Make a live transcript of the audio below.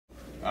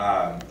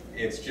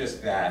It's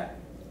just that,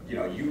 you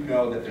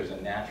know that there's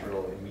a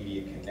natural,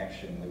 immediate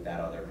connection with that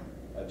other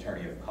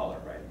attorney of color,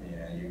 right?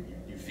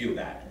 You feel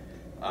that.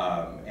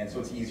 And so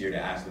it's easier to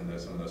ask them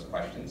some of those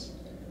questions.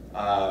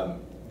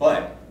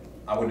 But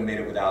I wouldn't have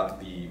made it without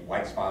the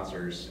white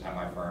sponsors at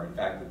my firm. In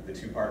fact, the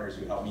two partners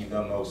who helped me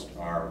the most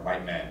are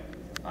white men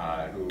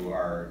who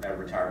are at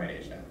retirement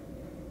age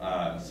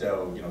now.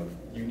 So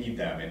you need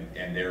them,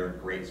 and they're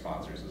great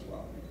sponsors as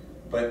well.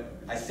 But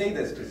I say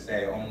this to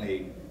say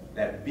only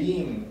that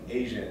being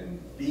Asian,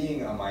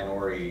 being a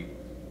minority,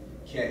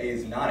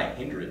 is not a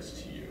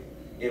hindrance to you.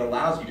 It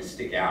allows you to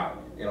stick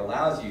out. It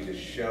allows you to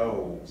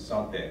show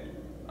something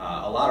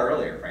a lot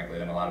earlier, frankly,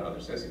 than a lot of other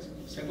associates,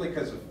 simply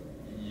because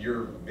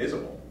you're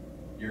visible.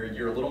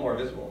 You're a little more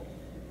visible.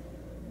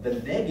 The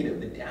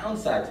negative, the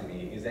downside to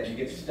me, is that you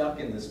get stuck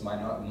in this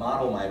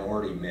model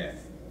minority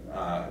myth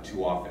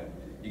too often.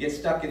 You get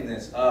stuck in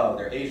this, oh,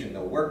 they're Asian,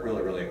 they'll work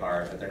really, really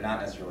hard, but they're not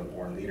necessarily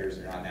born leaders,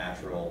 they're not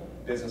natural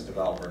business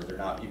developers, they're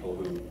not people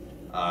who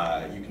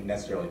you can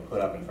necessarily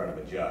put up in front of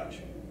a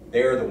judge.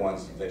 They're the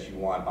ones that you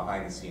want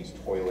behind the scenes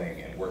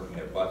toiling and working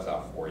their butts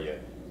off for you,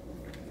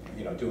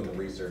 doing the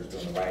research,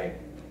 doing the writing.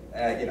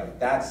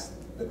 That's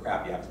the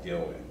crap you have to deal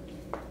with.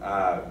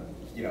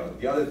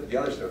 The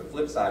other sort of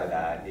flip side of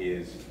that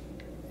is,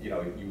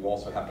 you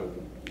also have to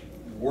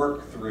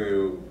work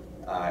through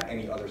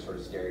any other sort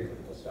of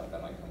stereotypical stuff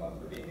that might come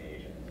up for being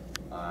Asian.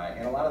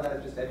 And a lot of that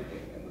is just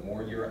educating. And the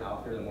more you're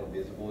out there, the more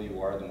visible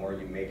you are, the more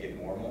you make it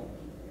normal,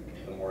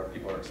 the more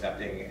people are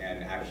accepting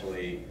and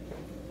actually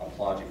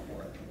applaud you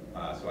for it.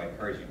 So I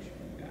encourage you